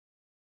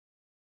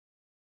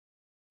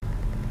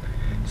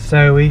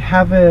So we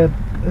have a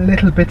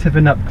little bit of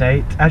an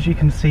update. As you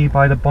can see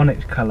by the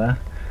bonnet colour,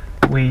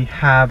 we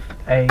have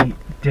a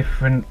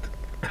different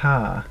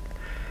car.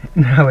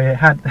 Now I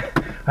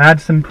had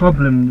some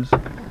problems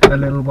a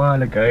little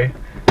while ago,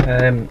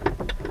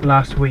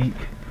 last week.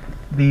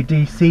 The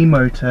DC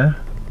motor,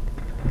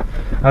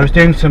 I was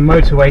doing some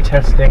motorway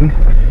testing,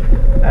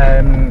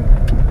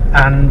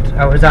 and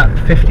I was at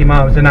 50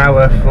 miles an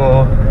hour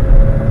for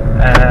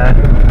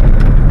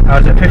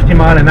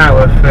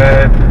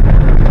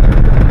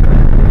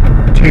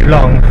too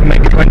long, for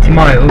maybe 20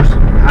 miles,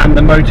 and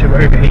the motor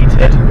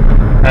overheated,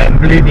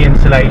 blew the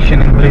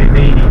insulation and blew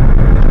the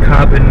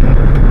carbon,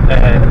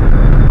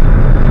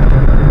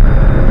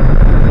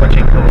 what do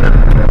you call them?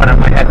 I don't have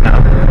my head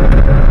now.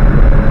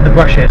 The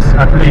brushes.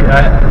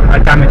 I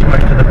damaged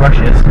most of the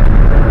brushes.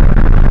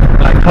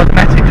 Like,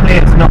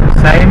 cosmetically it's not the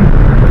same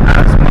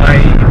as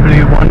my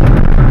blue one.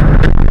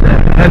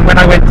 And when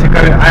I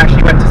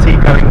actually went to see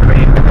Going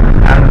Green,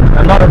 and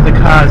a lot of the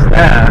cars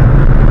there,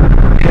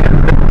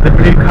 the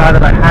blue car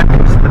that I had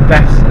was the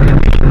best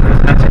condition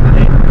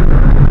cosmetically.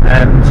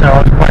 So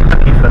I was quite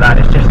lucky for that.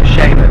 It's just a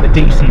shame that the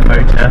DC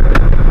motor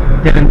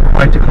didn't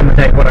quite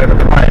accommodate what I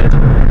required.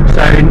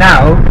 So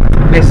now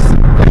this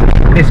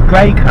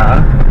grey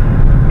car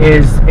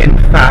is in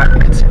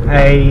fact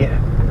a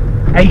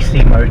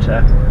AC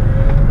motor,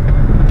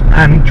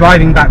 and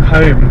driving back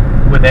home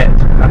with it,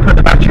 I put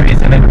the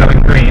batteries in it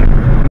Going Green,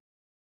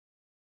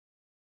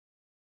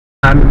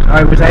 and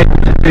I was able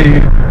to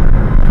do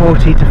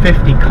 40 to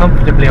 50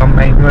 comfortably on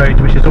main roads,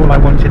 which is all I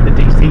wanted the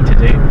DC to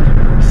do.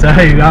 So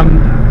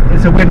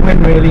it's a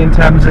win-win really, in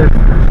terms of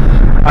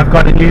I've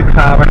got a new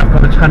car and I've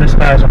got a ton of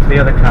spares off the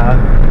other car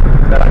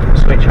that I can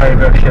switch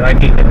over should I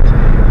need it.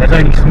 There's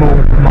only small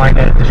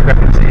minor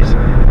discrepancies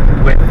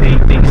with the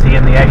DC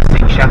and the AC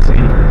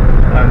chassis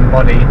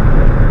body,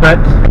 but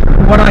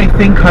what I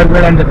think I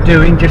will end up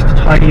doing, just to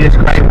tidy this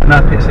grey one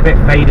up, it's a bit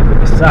faded with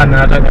the sun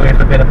and I don't know if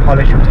a bit of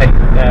polish will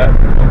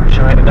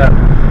shine it up.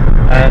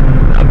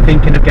 I'm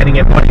thinking of getting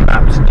it body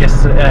mapped,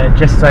 just so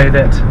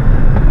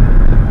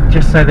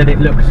that it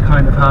looks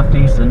kind of half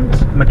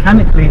decent.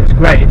 Mechanically it's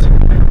great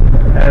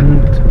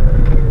and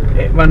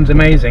it runs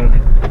amazing.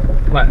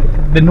 Like,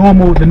 the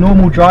normal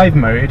drive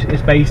mode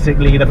is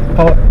basically the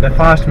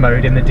fast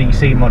mode in the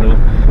DC model.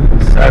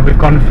 So we've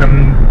gone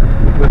from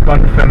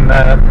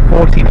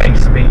 40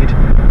 base speed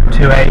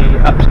to a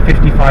up to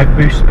 55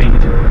 boost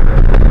speed.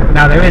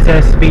 Now there is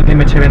a speed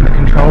limiter in the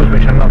controls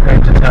which I'm not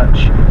going to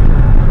touch,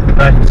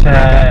 but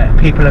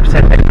people have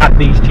said they've had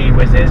these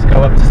G-Wizes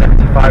go up to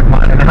 75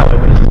 miles an hour,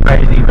 which is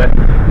crazy, but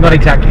not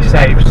exactly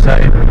safe. So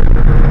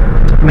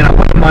I mean, I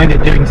wouldn't mind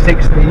it doing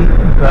 60,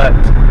 but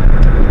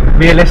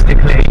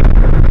realistically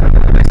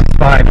this is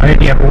fine. I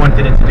only ever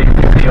wanted it to do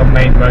 50 on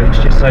main roads,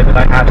 just so that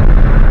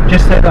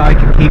I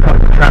could keep up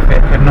with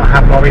traffic and not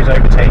have lorries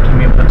overtaking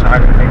me all the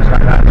time and things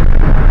like that.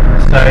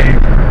 So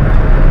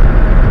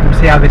we'll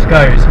see how this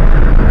goes.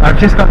 I've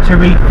just got to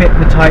refit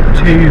the Type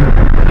 2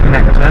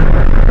 connector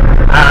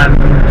and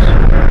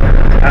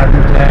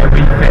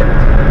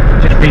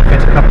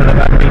refit a couple of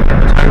them, refit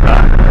the tow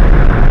bar,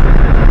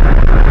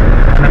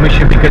 and then we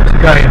should be good to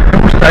go.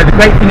 Also, the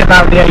great thing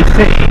about the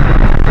AC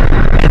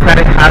is that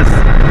it has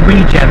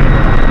regen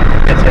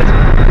fitted,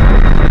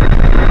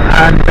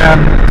 and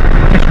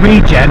this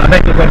regen, I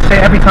don't think,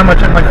 say every time I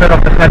took my foot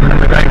off the pedal and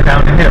we're going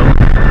down the hill,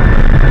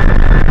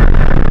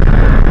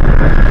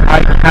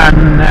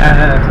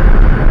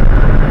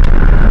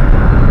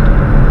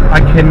 I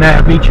can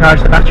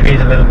recharge the batteries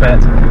a little bit.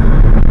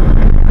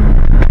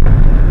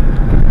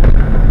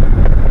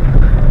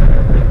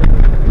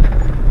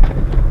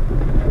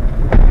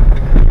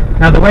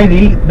 Now the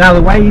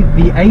way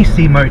the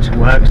AC motor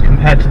works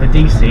compared to the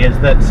DC is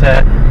that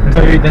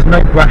there's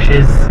no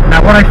brushes.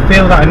 Now what I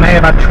feel that I may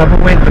have had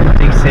trouble with the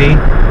DC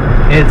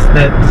is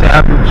that,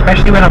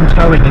 especially when I'm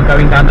towing and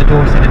going down the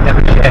Dorset and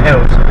Devonshire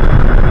hills,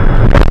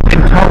 what I've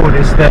been told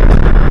is that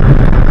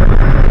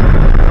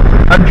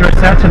under a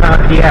certain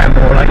RPM,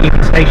 or like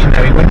even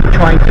stationary, when you're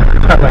trying to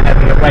tow a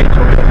heavier weight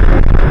or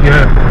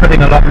you're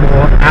putting a lot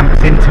more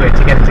amps into it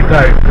to get it to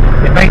go,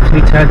 it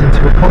basically turns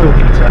into a coil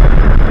heater.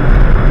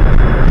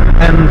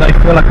 And I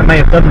feel like I may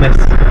have done this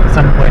at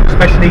some point,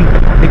 especially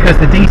because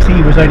the DC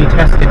was only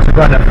tested to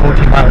run at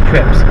 40-mile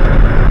trips.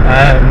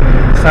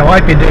 So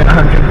I've been doing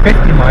 150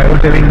 miles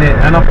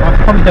and I've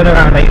probably done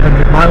around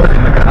 800 miles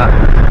in the car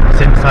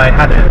since I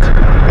had it.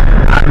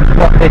 And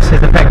what this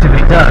has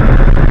effectively done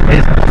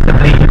is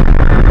possibly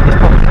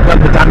done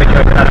the damage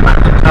over that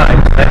amount of time,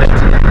 so that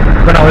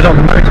when I was on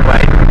the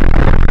motorway,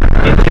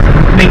 it just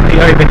completely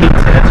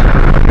overheated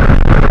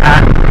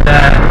and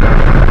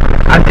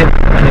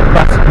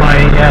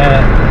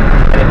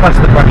it bust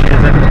the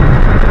brushes and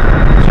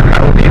took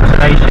out all the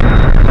insulation,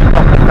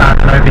 stopped the fan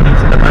and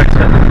overheated the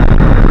motor.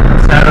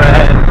 So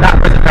that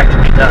was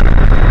effectively done.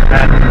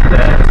 And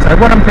so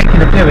what I'm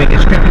thinking of doing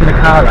is stripping the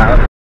car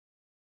out,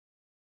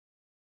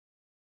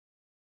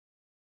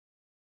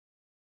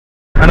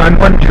 and I'm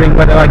wondering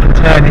whether I can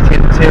turn it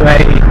into a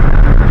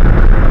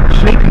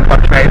sleeping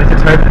pod trailer to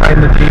tow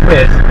behind the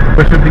G-Wiz,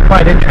 which would be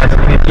quite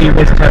interesting, a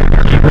G-Wiz towing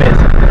a G-Wiz.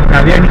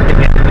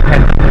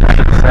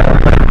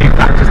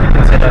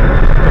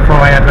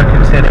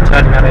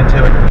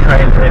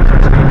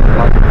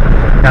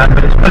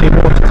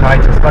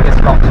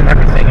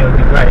 everything, it would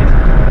be great.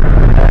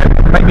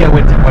 Maybe a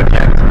winter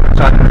project,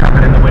 so I can come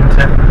in the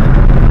winter.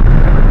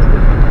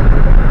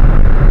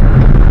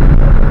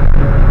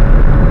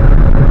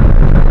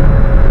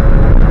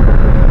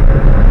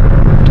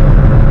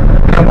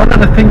 Now, one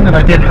other thing that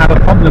I did have a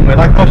problem with,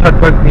 I thought I'd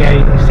broke the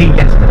AC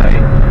yesterday.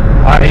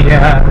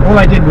 All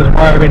I did was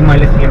wire in my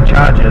lithium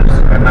chargers,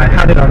 and I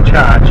had it on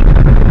charge,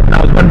 and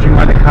I was wondering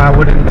why the car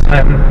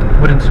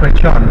wouldn't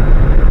switch on.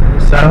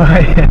 So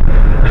I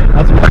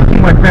was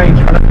racking my brain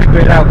trying to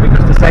figure it out,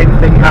 because the same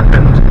thing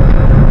happened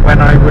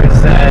when I was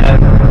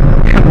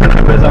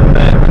on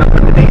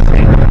the DC,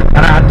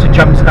 and I had to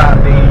jump start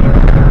the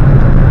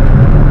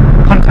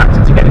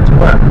contactor to get it to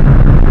work.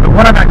 But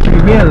what I've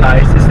actually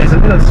realised is there's a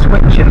little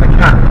switch in the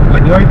cap.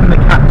 When you open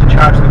the cap to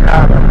charge the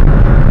car up,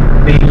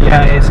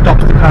 it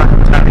stops the car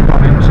from turning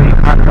on, and so you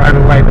can't drive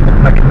away with the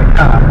plug in the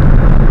car.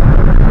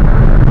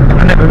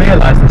 I never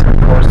realised this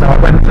before, so I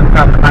went and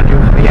found the manual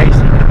for the AC,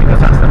 because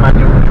that's the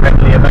manual that's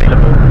readily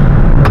available.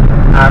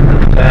 And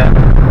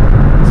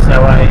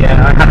so I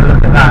had a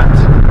look at that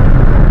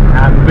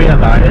and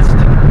realised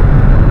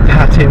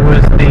that it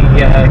was the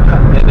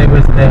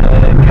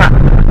cap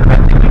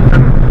preventing me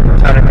from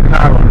turning the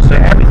car on. So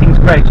everything's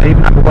great. I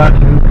even have a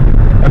working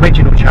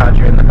original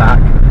charger in the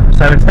back.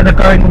 So instead of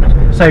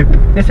so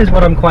this is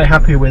what I'm quite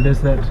happy with,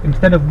 is that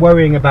instead of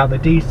worrying about the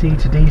DC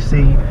to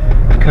DC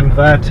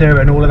converter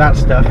and all of that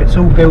stuff, it's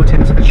all built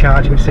into the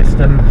charging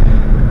system.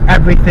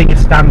 Everything is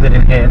standard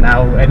in here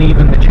now, and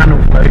even the channel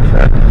flow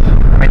for,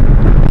 I mean,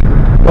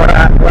 what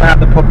I had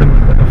the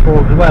problem with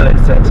before as well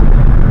is that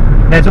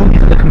there's all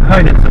these other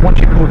components, and once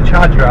you pull the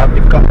charger up,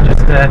 you've got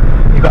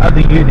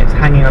other units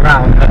hanging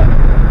around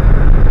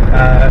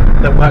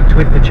that worked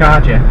with the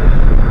charger,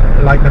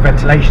 like the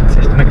ventilation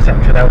system,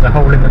 etc. There was a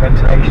hole in the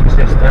ventilation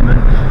system,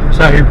 and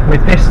so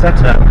with this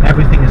setup,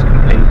 everything is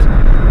complete.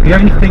 The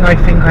only thing I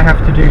think I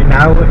have to do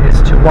now is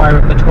to wire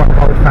up the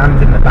 12-volt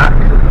fans in the back,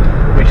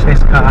 which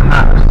this car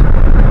has,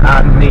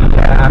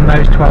 and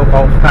those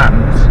 12-volt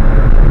fans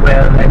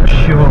will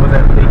ensure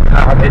that the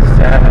car is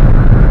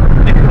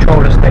the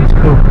controller stays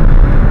cool.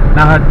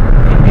 Now,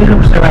 it is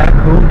also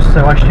air-cooled,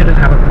 so I shouldn't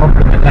have a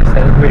problem unless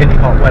there's really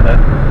hot weather.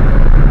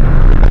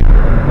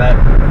 But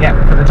yeah,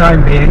 for the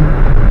time being,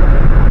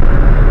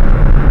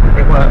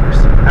 it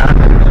works, and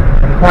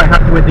I'm quite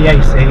happy with the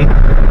AC.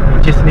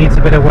 It just needs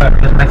a bit of work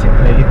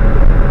cosmetically,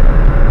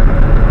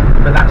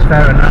 but that's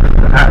fair enough,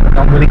 and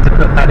I'm willing to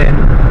put that in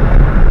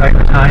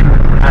over time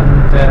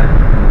and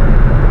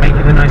make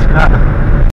it a nice car.